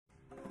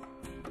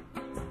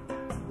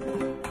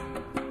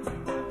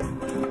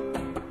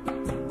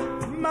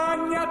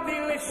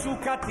Magnatele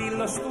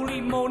sucatelo stu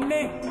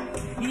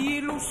limone,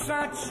 ilu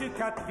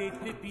che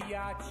ti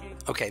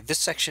piace. Okay, this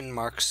section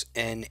marks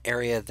an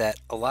area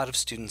that a lot of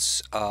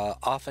students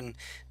often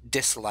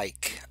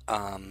dislike.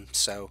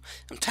 So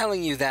I'm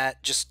telling you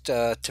that just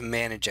to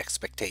manage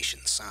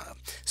expectations.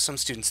 Some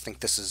students think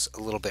this is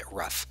a little bit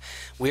rough.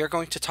 We are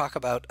going to talk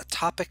about a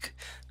topic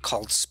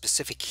called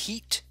specific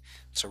heat.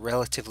 It's a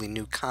relatively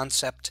new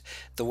concept.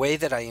 The way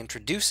that I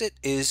introduce it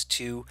is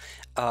to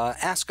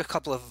ask a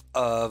couple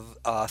of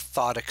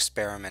thought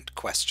experiment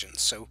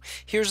questions. So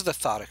here's the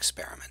thought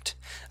experiment.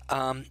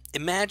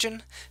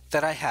 Imagine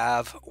that I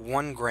have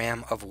 1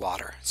 gram of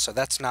water. So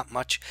that's not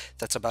much.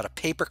 That's about a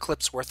paper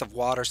clip's worth of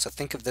water. So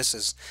think of this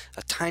as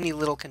a tiny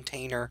little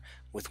container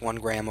with 1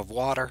 gram of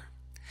water.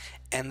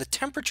 And the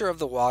temperature of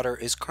the water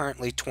is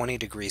currently 20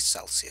 degrees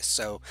Celsius.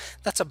 So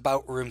that's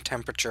about room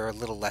temperature, a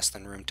little less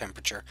than room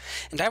temperature.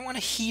 And I want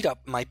to heat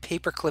up my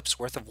paper clip's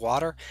worth of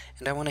water,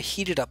 and I want to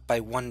heat it up by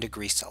 1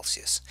 degree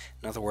Celsius.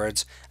 In other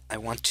words, I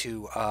want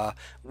to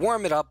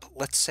warm it up,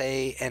 let's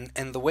say,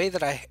 and the way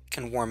that I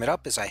can warm it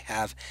up is I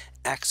have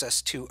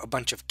access to a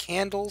bunch of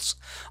candles.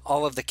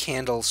 All of the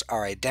candles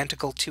are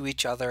identical to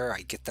each other.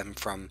 I get them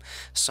from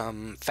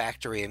some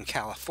factory in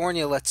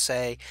California, let's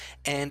say,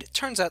 and it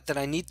turns out that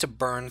I need to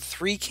burn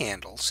 3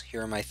 candles.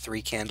 Here are my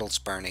 3 candles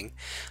burning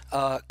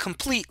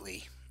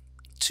completely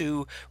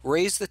to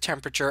raise the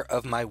temperature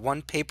of my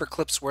 1 paper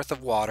clip's worth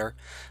of water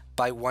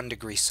by 1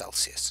 degree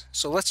Celsius.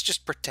 So let's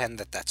just pretend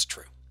that that's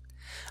true.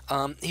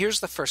 Here's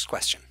the first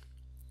question.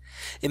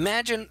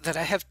 Imagine that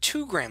I have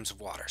 2 grams of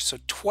water, so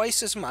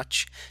twice as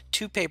much,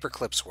 2 paper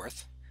clips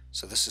worth.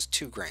 So this is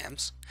 2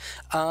 grams.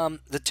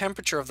 The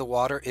temperature of the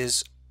water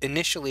is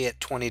initially at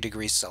 20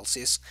 degrees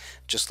Celsius,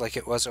 just like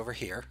it was over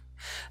here.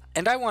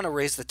 And I want to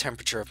raise the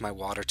temperature of my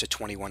water to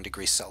 21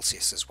 degrees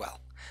Celsius as well.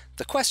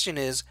 The question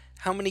is,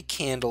 how many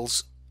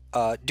candles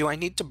do I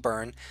need to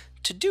burn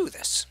to do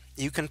this?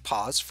 You can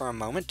pause for a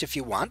moment if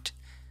you want,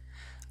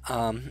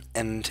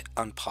 and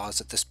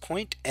unpause at this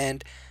point.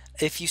 And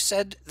if you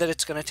said that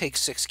it's going to take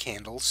 6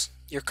 candles,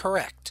 you're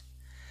correct.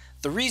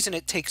 The reason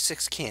it takes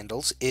 6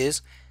 candles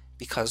is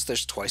because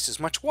there's twice as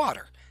much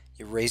water.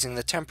 You're raising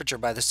the temperature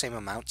by the same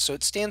amount, so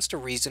it stands to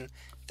reason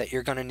that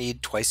you're going to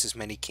need twice as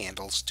many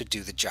candles to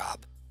do the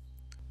job.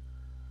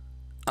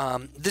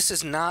 This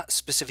is not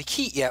specific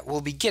heat yet.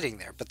 We'll be getting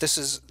there, but this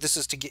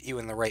is to get you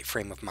in the right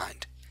frame of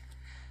mind.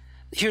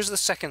 Here's the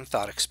second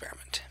thought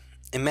experiment.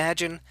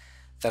 Imagine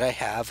that I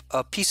have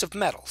a piece of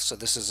metal. So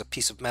this is a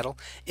piece of metal.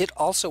 It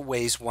also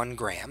weighs 1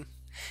 gram.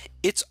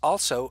 It's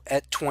also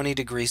at 20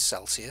 degrees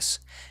Celsius,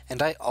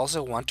 and I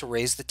also want to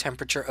raise the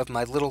temperature of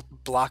my little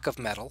block of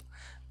metal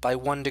by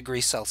 1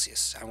 degree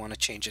Celsius. I want to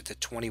change it to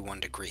 21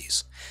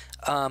 degrees.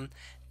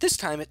 This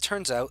time it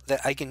turns out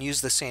that I can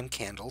use the same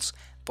candles,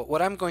 but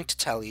what I'm going to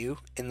tell you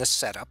in the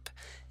setup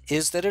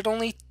is that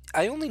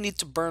I only need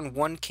to burn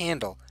 1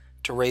 candle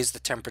to raise the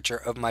temperature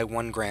of my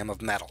 1 gram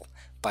of metal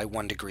by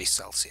 1 degree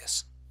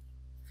Celsius.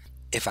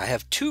 If I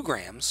have 2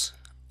 grams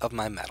of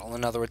my metal,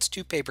 in other words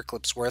 2 paper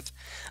clips worth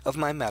of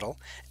my metal,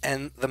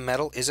 and the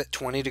metal is at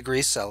 20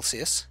 degrees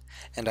Celsius,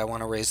 and I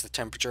want to raise the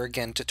temperature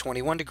again to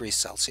 21 degrees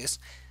Celsius,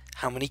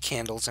 how many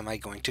candles am I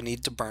going to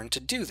need to burn to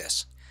do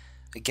this?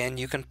 Again,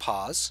 you can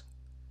pause,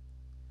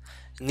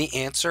 and the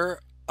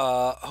answer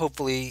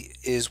hopefully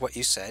is what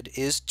you said,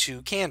 is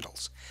 2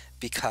 candles,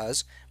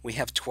 because we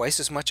have twice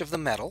as much of the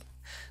metal,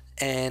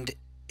 and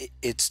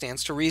it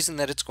stands to reason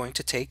that it's going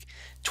to take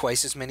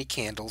twice as many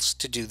candles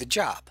to do the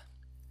job.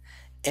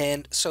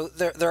 And so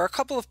there are a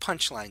couple of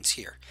punchlines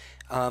here,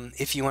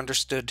 if you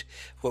understood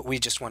what we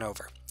just went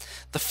over.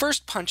 The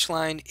first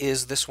punchline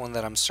is this one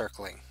that I'm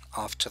circling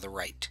off to the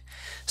right.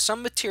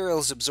 Some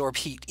materials absorb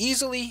heat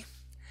easily,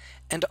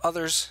 and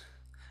others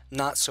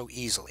not so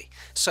easily.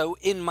 So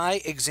in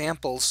my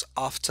examples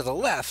off to the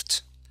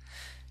left,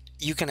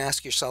 you can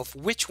ask yourself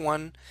which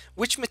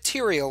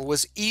material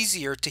was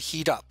easier to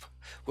heat up.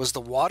 Was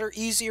the water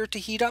easier to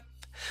heat up,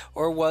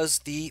 or was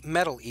the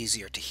metal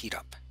easier to heat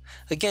up?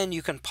 Again,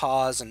 you can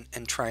pause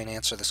and try and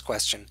answer this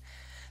question.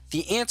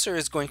 The answer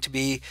is going to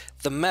be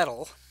the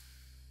metal,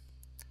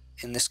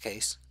 in this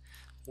case,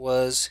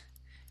 was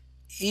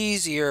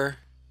easier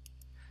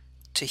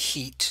to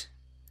heat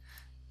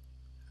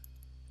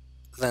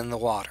than the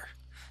water,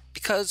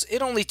 because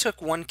it only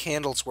took 1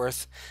 candle's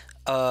worth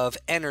of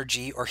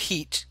energy or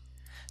heat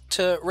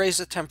to raise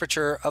the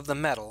temperature of the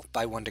metal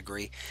by 1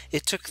 degree.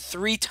 It took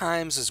 3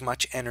 times as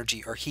much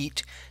energy or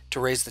heat to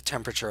raise the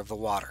temperature of the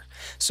water.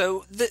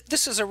 So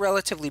this is a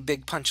relatively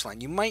big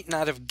punchline. You might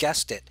not have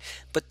guessed it,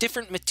 but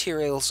different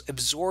materials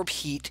absorb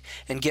heat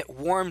and get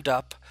warmed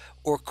up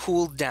or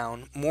cooled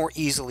down more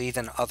easily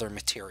than other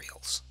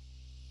materials.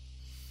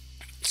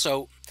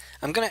 So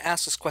I'm going to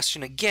ask this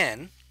question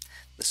again.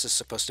 This is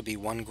supposed to be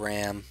 1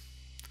 gram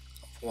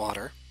of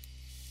water.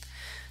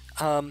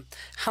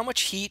 How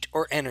much heat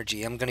or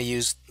energy, I'm going to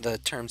use the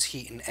terms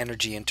heat and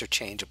energy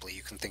interchangeably,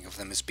 you can think of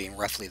them as being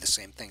roughly the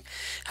same thing.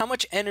 How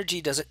much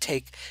energy does it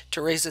take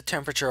to raise the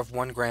temperature of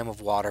 1 gram of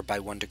water by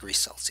 1 degree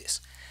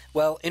Celsius?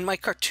 Well, in my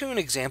cartoon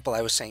example,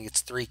 I was saying it's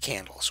 3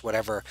 candles,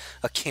 whatever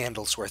a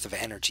candle's worth of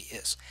energy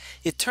is.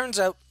 It turns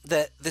out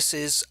that this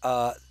is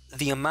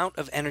the amount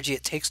of energy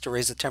it takes to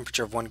raise the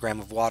temperature of 1 gram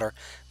of water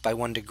by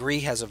 1 degree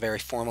has a very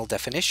formal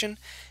definition.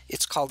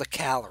 It's called a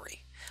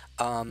calorie.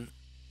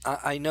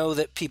 I know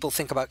that people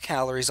think about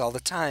calories all the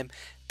time,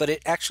 but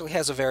it actually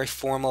has a very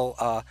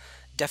formal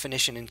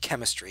definition in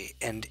chemistry,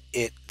 and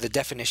the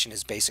definition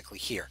is basically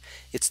here.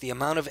 It's the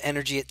amount of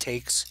energy it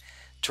takes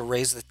to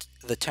raise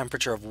the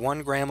temperature of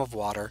 1 gram of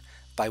water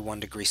by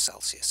 1 degree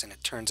Celsius, and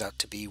it turns out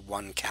to be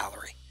 1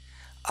 calorie.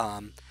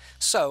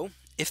 So,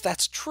 if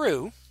that's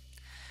true,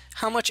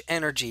 how much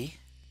energy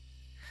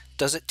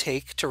does it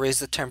take to raise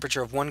the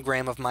temperature of 1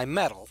 gram of my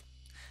metal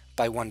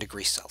by 1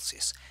 degree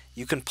Celsius?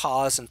 You can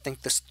pause and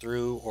think this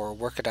through or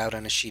work it out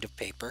on a sheet of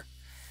paper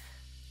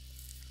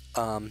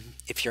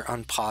if you're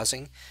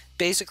unpausing.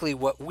 Basically,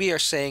 what we are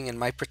saying in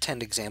my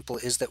pretend example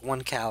is that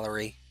 1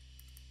 calorie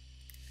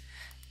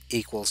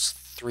equals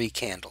 3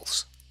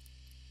 candles.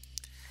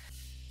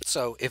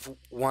 So if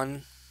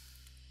 1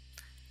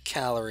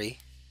 calorie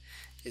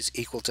is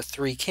equal to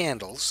 3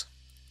 candles,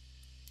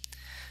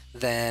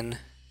 then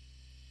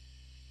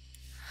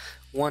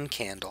 1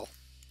 candle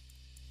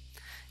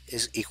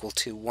is equal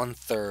to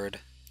 1/3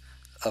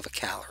 of a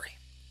calorie.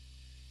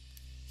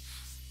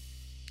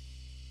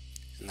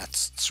 And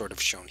that's sort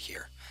of shown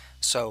here.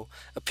 So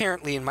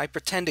apparently in my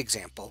pretend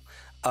example,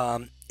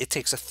 it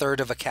takes 1/3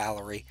 of a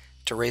calorie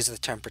to raise the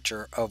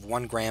temperature of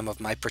 1 gram of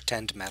my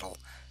pretend metal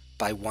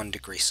by 1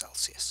 degree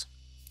Celsius.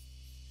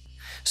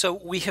 So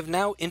we have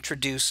now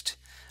introduced,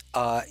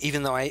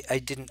 even though I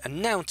didn't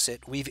announce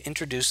it, we've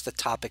introduced the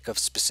topic of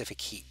specific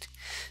heat.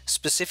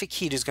 Specific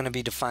heat is going to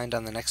be defined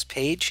on the next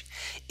page.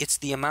 It's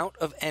the amount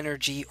of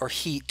energy or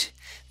heat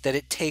that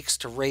it takes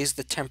to raise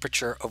the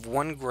temperature of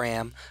 1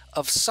 gram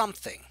of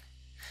something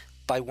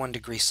by 1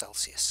 degree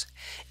Celsius.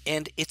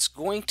 And it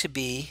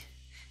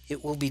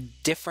will be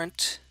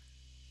different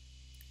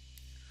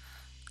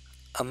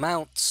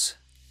amounts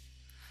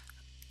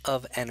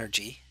of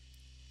energy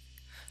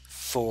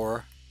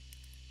for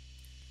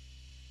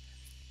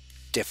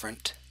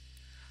different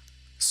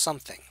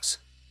somethings.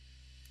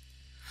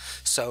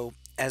 So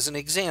as an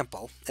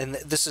example, and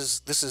this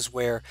is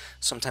where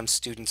sometimes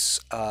students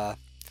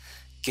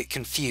get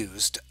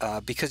confused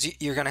because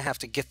you're going to have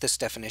to get this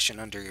definition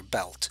under your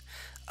belt.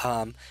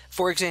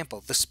 For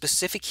example, the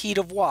specific heat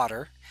of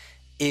water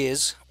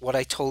is what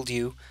I told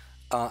you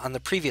on the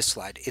previous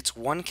slide. It's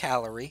 1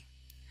 calorie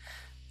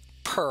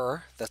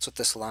per, that's what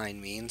this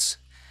line means,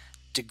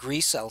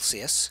 degree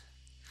Celsius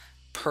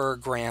per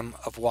gram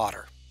of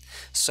water.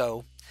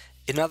 So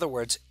in other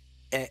words,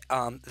 there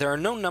are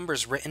no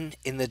numbers written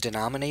in the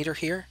denominator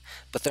here,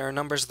 but there are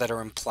numbers that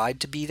are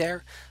implied to be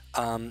there.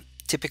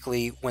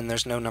 Typically, when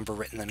there's no number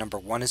written, the number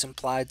 1 is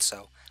implied,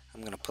 so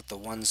I'm going to put the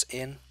 1s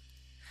in,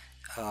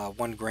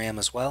 1 gram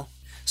as well.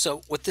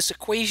 So what this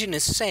equation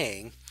is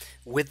saying,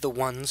 with the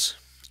 1s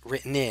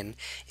written in,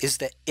 is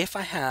that if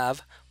I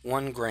have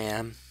 1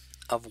 gram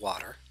of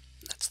water,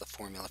 that's the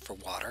formula for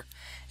water,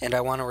 and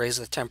I want to raise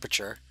the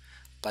temperature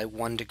by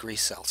 1 degree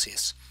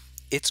Celsius,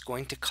 it's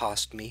going to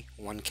cost me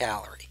 1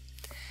 calorie.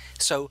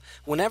 So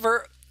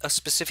whenever a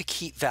specific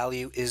heat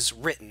value is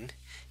written,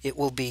 it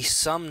will be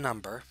some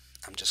number.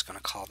 I'm just going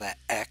to call that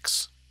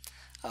X.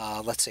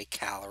 Let's say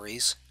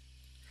calories.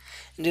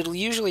 And it'll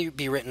usually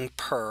be written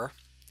per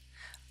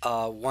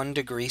 1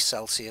 degree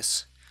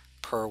Celsius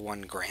per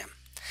 1 gram.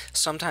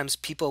 Sometimes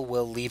people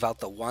will leave out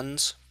the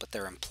 1s, but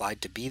they're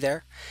implied to be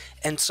there.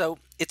 And so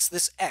it's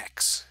this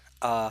X.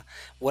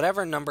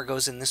 Whatever number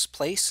goes in this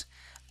place,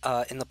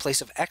 in the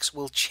place of X,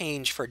 will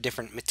change for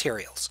different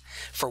materials.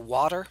 For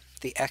water,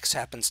 the X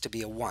happens to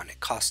be a 1.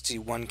 It costs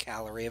you 1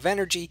 calorie of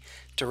energy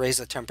to raise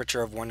the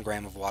temperature of 1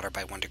 gram of water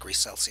by 1 degree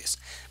Celsius.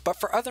 But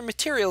for other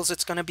materials,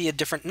 it's going to be a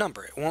different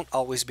number. It won't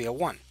always be a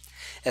 1.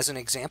 As an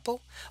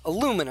example,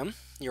 aluminum,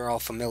 you're all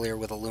familiar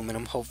with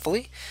aluminum,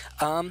 hopefully,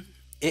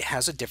 it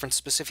has a different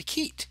specific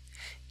heat.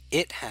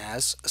 It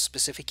has a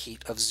specific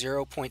heat of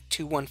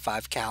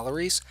 0.215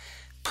 calories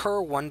per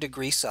 1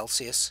 degree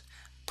Celsius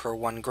per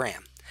 1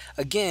 gram.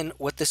 Again,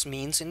 what this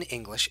means in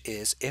English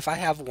is if I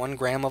have 1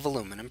 gram of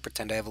aluminum,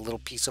 pretend I have a little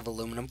piece of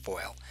aluminum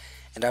foil,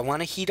 and I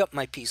want to heat up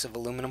my piece of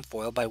aluminum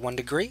foil by 1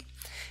 degree,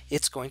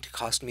 it's going to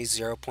cost me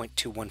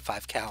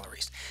 0.215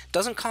 calories. It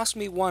doesn't cost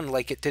me 1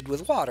 like it did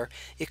with water,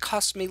 it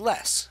costs me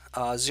less.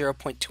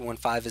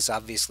 0.215 is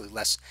obviously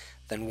less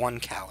than 1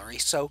 calorie.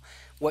 So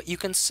what you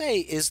can say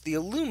is the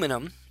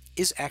aluminum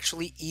is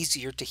actually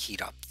easier to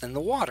heat up than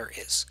the water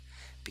is,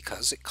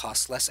 because it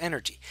costs less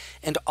energy.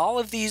 And all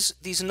of these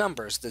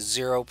numbers, the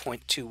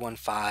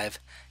 0.215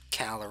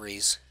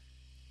 calories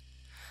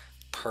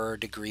per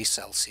degree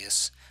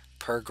Celsius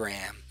per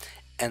gram,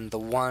 and the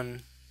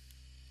 1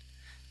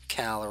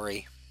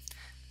 calorie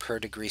per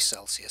degree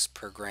Celsius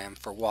per gram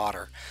for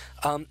water,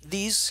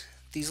 these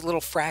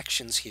little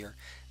fractions here,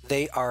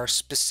 They are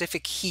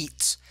specific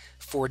heats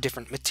for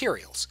different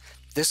materials.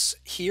 This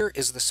here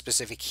is the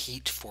specific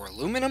heat for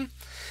aluminum.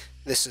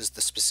 This is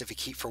the specific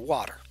heat for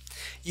water.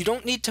 You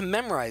don't need to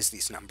memorize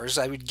these numbers.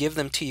 I would give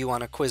them to you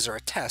on a quiz or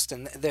a test,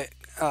 and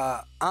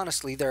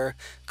honestly, they're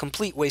a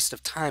complete waste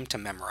of time to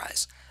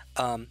memorize.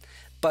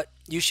 But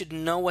you should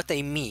know what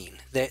they mean.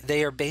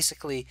 They are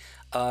basically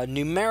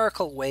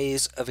numerical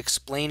ways of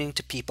explaining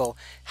to people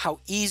how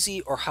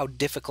easy or how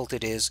difficult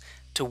it is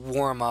to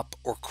warm up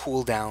or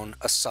cool down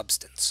a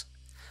substance.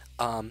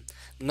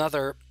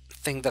 Another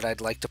thing that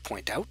I'd like to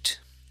point out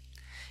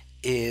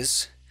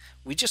is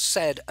we just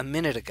said a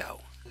minute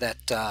ago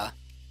that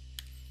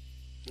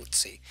let's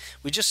see.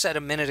 We just said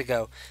a minute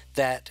ago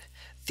that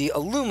the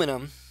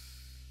aluminum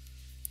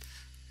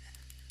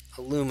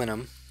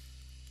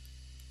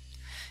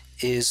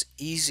is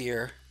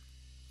easier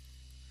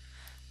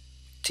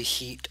to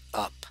heat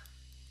up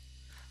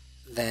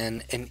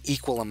than an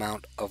equal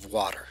amount of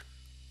water.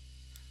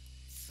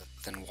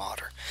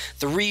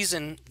 The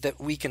reason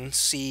that we can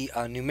see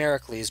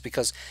numerically is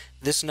because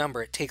this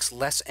number, it takes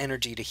less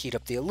energy to heat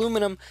up the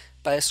aluminum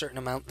by a certain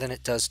amount than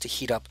it does to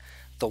heat up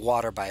the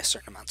water by a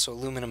certain amount. So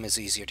aluminum is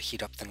easier to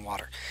heat up than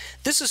water.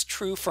 This is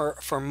true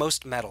for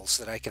most metals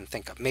that I can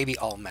think of, maybe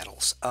all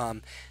metals.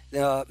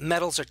 The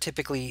metals are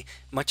typically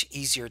much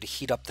easier to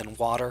heat up than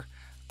water.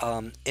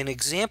 An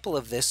example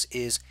of this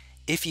is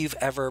if you've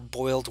ever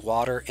boiled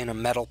water in a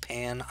metal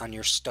pan on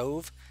your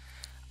stove.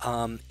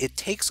 It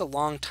takes a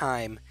long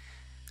time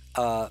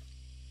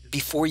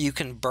before you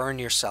can burn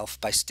yourself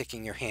by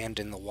sticking your hand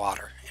in the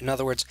water. In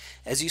other words,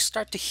 as you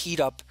start to heat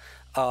up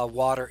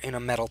water in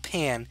a metal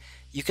pan,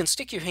 you can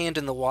stick your hand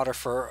in the water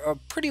for a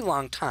pretty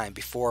long time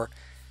before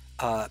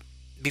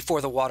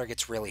the water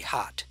gets really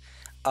hot.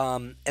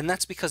 And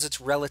that's because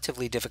it's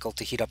relatively difficult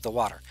to heat up the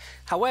water.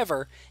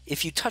 However,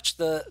 if you touch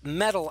the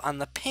metal on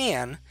the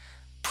pan,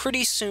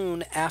 pretty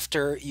soon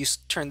after you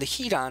turn the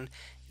heat on,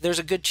 there's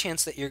a good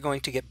chance that you're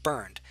going to get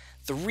burned.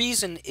 The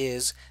reason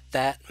is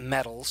that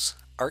metals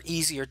are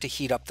easier to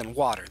heat up than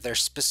water. Their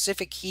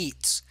specific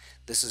heats,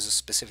 this is a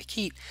specific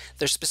heat,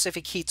 their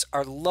specific heats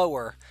are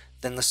lower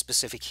than the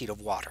specific heat of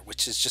water,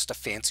 which is just a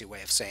fancy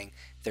way of saying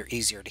they're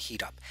easier to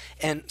heat up.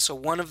 And so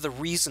one of the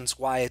reasons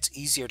why it's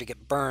easier to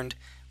get burned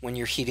when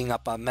you're heating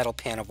up a metal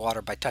pan of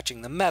water by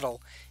touching the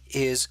metal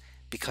is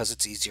because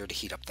it's easier to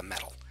heat up the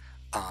metal.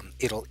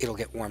 It'll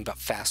get warmed up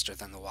faster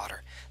than the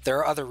water. There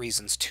are other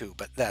reasons too,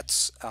 but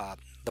that's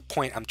the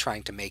point I'm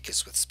trying to make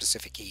is with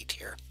specific heat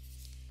here.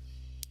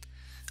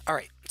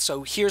 Alright,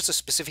 so here's a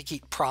specific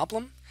heat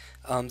problem.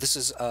 This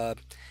is a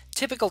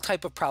typical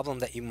type of problem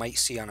that you might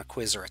see on a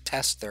quiz or a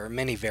test. There are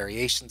many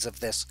variations of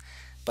this,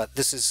 but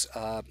this is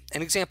an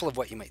example of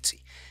what you might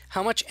see.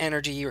 How much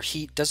energy or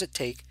heat does it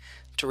take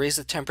to raise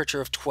the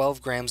temperature of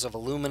 12 grams of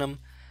aluminum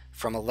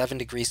from 11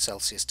 degrees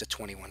Celsius to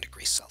 21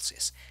 degrees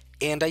Celsius?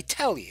 And I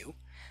tell you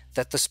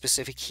that the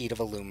specific heat of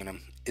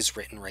aluminum is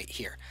written right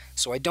here.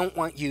 So I don't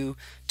want you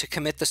to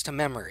commit this to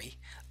memory.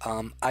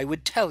 I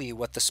would tell you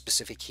what the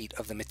specific heat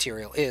of the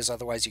material is,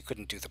 otherwise you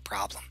couldn't do the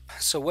problem.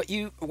 So what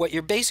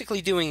you're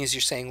basically doing is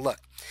you're saying, look,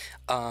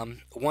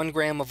 1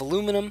 gram of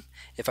aluminum,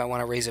 if I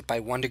want to raise it by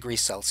 1 degree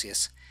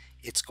Celsius,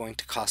 it's going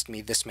to cost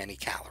me this many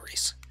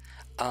calories.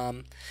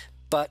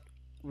 But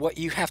what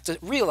you have to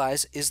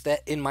realize is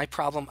that in my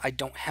problem I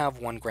don't have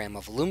 1 gram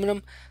of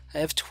aluminum, I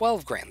have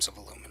 12 grams of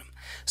aluminum.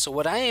 So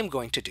what I am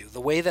going to do, the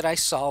way that I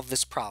solve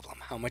this problem,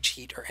 how much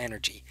heat or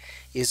energy,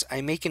 is I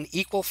make an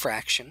equal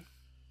fraction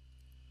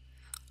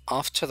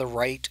off to the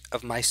right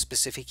of my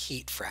specific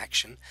heat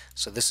fraction.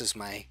 So this is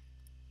my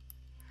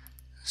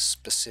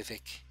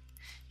specific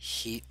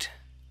heat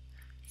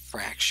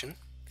fraction.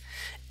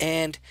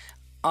 And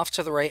off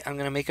to the right, I'm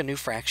going to make a new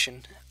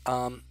fraction.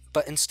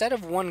 But instead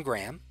of 1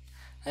 gram,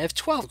 I have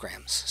 12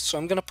 grams. So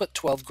I'm going to put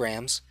 12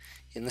 grams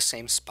in the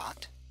same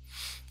spot.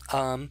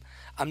 I'm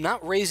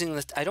not raising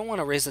the, I don't want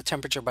to raise the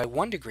temperature by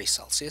 1 degree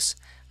Celsius.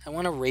 I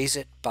want to raise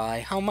it by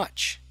how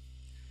much?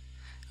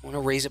 I want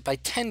to raise it by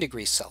 10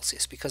 degrees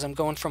Celsius because I'm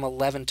going from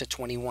 11 to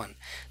 21.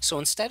 So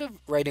instead of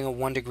writing a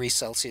 1 degree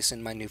Celsius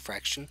in my new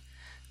fraction,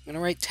 I'm going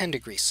to write 10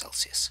 degrees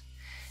Celsius.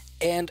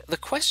 And the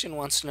question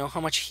wants to know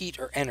how much heat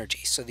or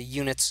energy. So the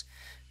units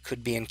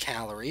could be in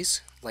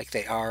calories, like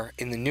they are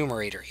in the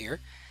numerator here.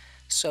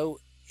 So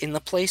in the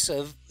place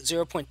of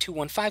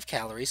 0.215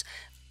 calories,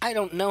 I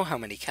don't know how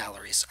many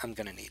calories I'm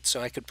going to need.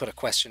 So I could put a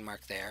question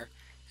mark there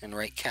and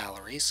write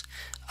calories.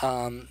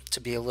 To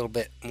be a little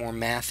bit more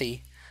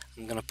mathy,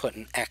 I'm going to put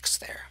an X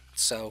there.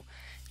 So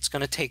it's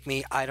going to take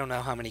me, I don't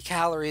know how many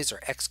calories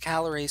or X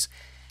calories.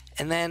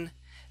 And then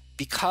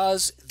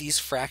because these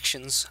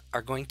fractions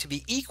are going to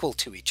be equal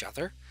to each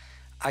other,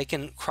 I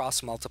can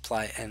cross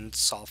multiply and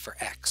solve for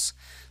X.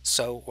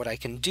 So what I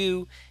can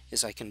do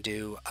is I can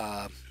do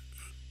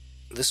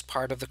this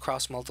part of the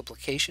cross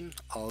multiplication.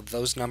 All of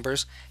those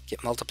numbers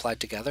get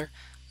multiplied together.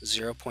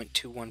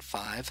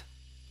 0.215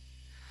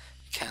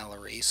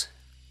 calories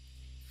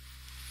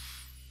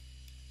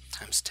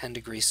times 10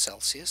 degrees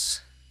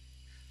Celsius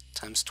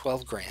times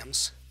 12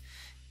 grams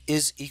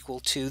is equal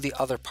to the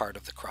other part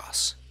of the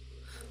cross.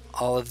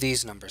 all of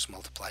these numbers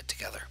multiplied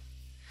together,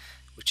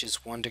 which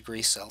is 1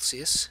 degree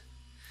Celsius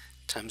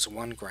times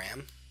 1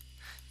 gram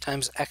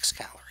times x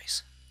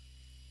calories.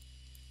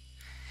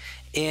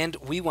 And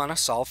we want to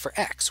solve for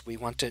x. We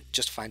want to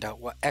just find out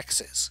what x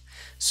is.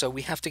 So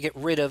we have to get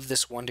rid of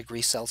this 1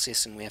 degree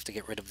Celsius and we have to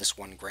get rid of this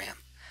 1 gram.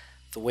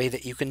 The way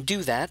that you can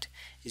do that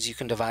is you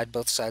can divide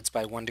both sides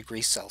by 1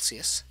 degree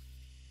Celsius.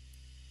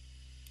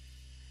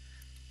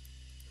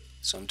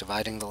 So I'm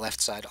dividing the left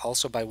side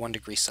also by 1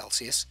 degree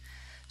Celsius.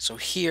 So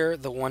here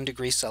the 1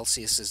 degree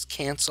Celsius is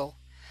cancel.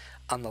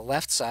 On the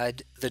left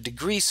side the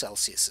degree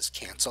Celsius is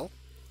cancel.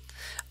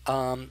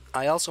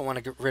 I also want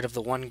to get rid of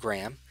the 1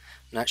 gram.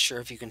 I'm not sure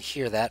if you can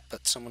hear that,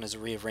 but someone is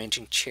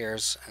rearranging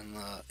chairs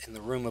in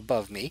the room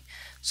above me,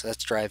 so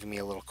that's driving me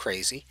a little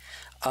crazy.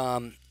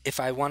 If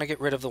I want to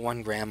get rid of the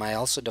 1 gram, I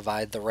also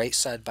divide the right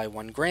side by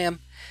 1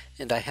 gram,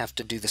 and I have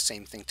to do the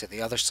same thing to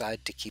the other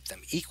side to keep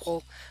them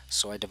equal,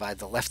 so I divide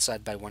the left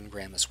side by 1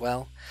 gram as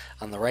well.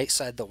 On the right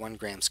side, the 1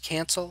 grams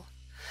cancel.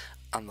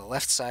 On the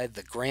left side,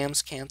 the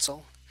grams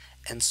cancel,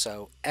 and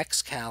so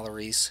x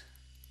calories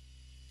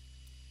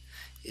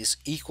is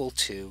equal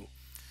to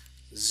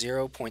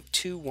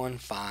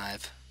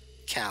 0.215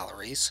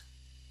 calories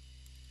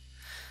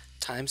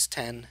times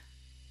 10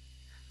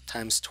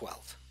 times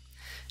 12.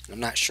 And I'm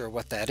not sure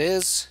what that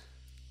is.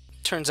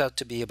 It turns out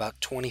to be about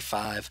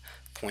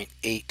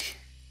 25.8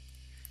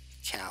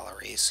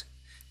 calories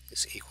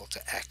is equal to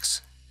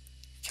x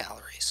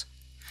calories.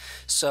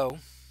 So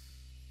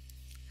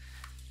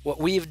what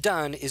we've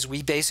done is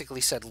we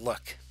basically said,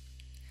 look,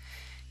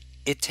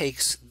 it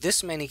takes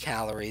this many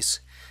calories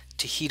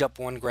to heat up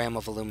 1 gram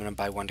of aluminum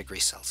by 1 degree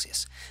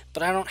Celsius.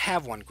 But I don't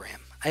have 1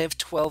 gram. I have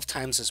 12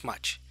 times as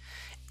much.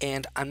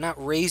 And I'm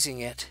not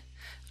raising it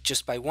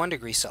just by 1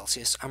 degree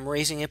Celsius. I'm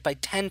raising it by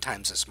 10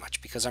 times as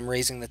much because I'm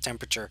raising the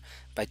temperature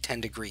by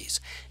 10 degrees.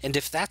 And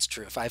if that's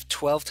true, if I have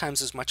 12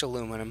 times as much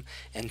aluminum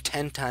and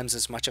 10 times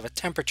as much of a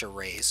temperature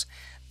raise,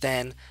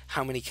 then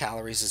how many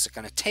calories is it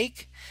going to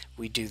take?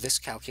 We do this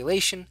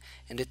calculation,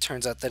 and it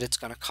turns out that it's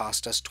going to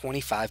cost us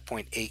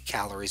 25.8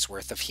 calories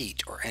worth of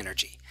heat or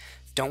energy.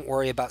 Don't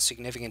worry about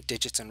significant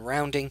digits and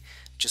rounding,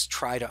 just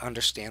try to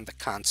understand the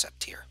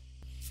concept here.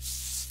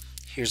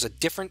 Here's a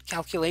different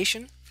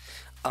calculation.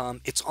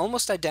 It's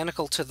almost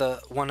identical to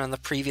the one on the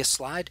previous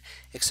slide,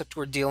 except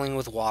we're dealing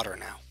with water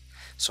now.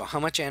 So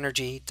how much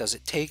energy does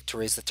it take to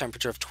raise the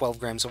temperature of 12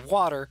 grams of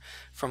water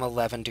from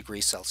 11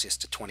 degrees Celsius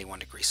to 21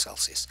 degrees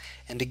Celsius?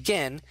 And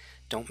again,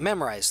 don't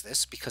memorize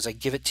this because I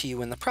give it to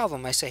you in the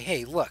problem. I say,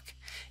 hey, look,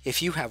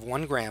 if you have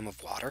 1 gram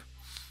of water,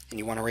 and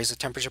you want to raise the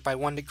temperature by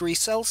 1 degree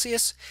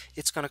Celsius,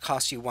 it's going to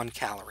cost you 1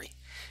 calorie.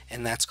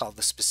 And that's called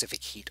the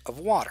specific heat of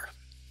water.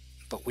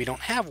 But we don't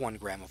have 1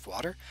 gram of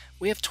water.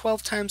 We have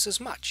 12 times as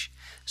much.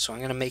 So I'm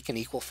going to make an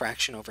equal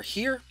fraction over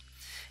here.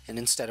 And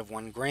instead of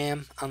 1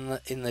 gram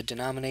in the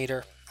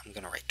denominator, I'm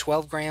going to write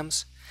 12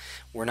 grams.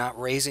 We're not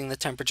raising the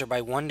temperature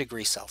by 1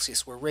 degree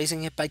Celsius. We're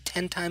raising it by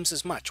 10 times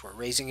as much. We're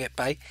raising it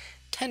by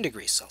 10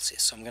 degrees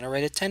Celsius. So I'm going to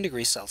write a 10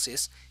 degrees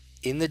Celsius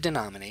in the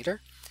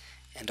denominator.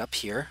 And up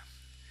here,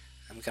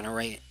 I'm going to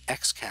write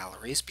x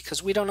calories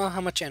because we don't know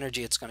how much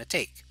energy it's going to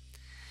take.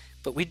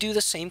 But we do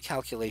the same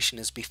calculation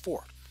as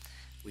before.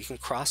 We can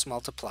cross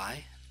multiply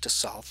to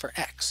solve for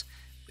x.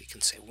 We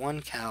can say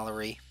 1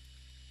 calorie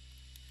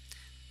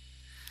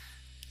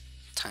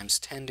times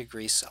 10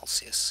 degrees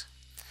Celsius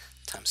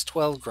times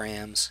 12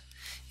 grams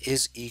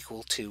is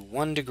equal to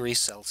 1 degree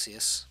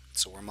Celsius,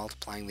 so we're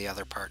multiplying the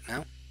other part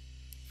now,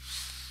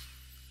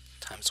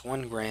 times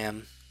 1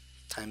 gram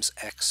times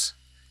x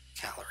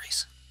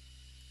calories.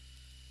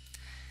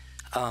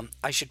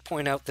 I should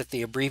point out that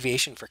the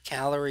abbreviation for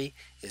calorie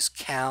is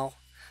cal,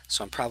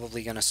 so I'm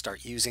probably going to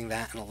start using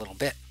that in a little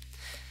bit.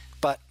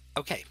 But,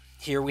 okay,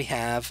 here we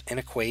have an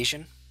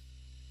equation,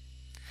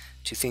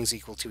 two things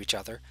equal to each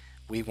other.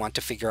 We want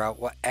to figure out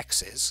what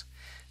x is.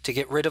 To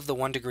get rid of the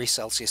 1 degree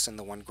Celsius and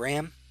the 1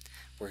 gram,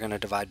 we're going to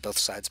divide both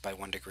sides by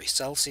 1 degree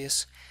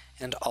Celsius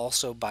and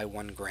also by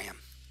 1 gram.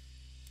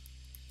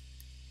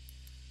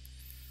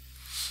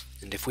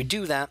 And if we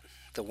do that,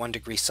 the 1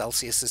 degree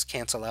Celsius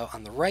cancel out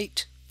on the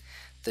right,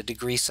 the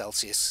degree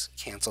Celsius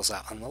cancels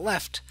out on the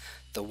left,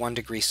 the 1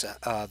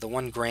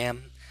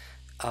 gram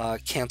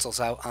cancels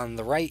out on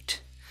the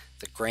right,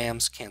 the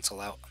grams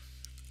cancel out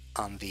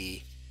on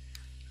the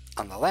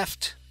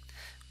left.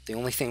 The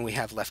only thing we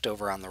have left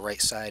over on the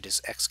right side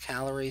is x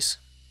calories,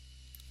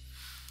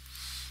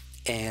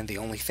 and the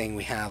only thing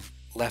we have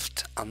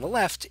left on the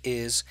left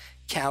is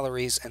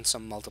calories and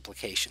some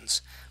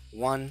multiplications.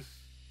 1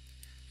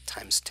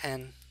 times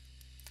 10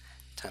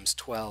 times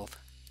 12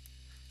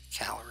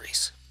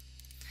 calories.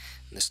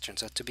 And this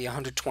turns out to be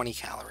 120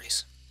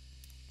 calories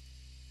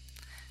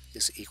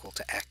is equal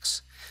to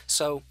x.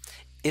 So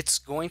it's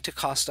going to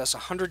cost us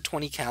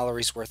 120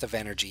 calories worth of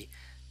energy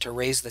to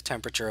raise the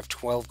temperature of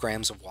 12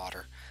 grams of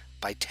water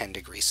by 10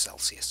 degrees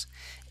Celsius.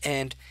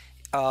 And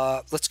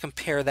let's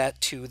compare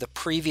that to the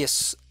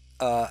previous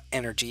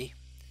energy.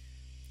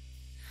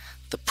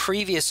 The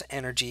previous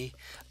energy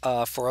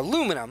for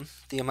aluminum,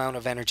 the amount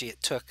of energy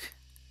it took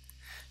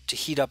to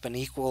heat up an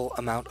equal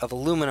amount of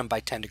aluminum by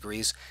 10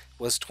 degrees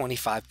was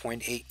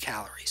 25.8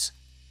 calories.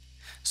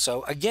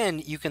 So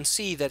again, you can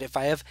see that if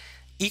I have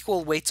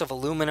equal weights of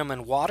aluminum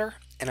and water,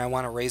 and I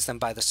want to raise them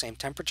by the same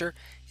temperature,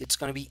 it's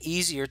going to be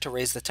easier to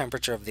raise the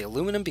temperature of the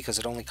aluminum because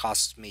it only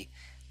costs me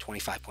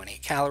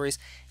 25.8 calories.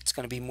 It's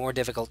going to be more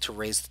difficult to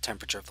raise the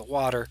temperature of the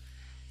water.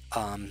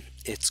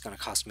 It's going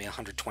to cost me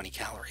 120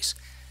 calories.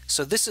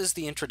 So this is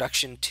the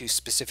introduction to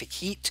specific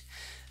heat.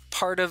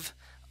 Part of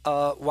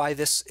why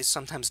this is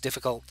sometimes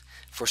difficult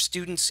for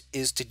students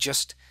is to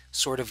just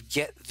sort of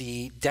get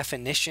the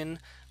definition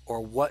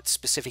or what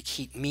specific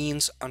heat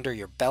means under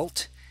your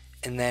belt,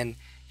 and then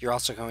you're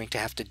also going to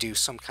have to do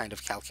some kind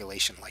of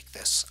calculation like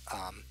this.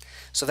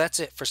 So that's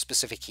it for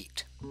specific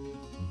heat.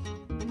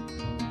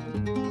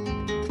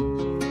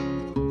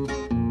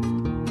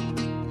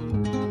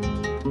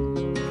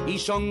 Io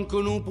son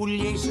con un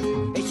pugliese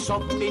e so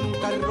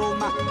venuta a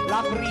Roma,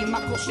 la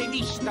prima cosa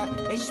vista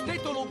è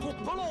Stetolo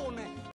Cuppolo.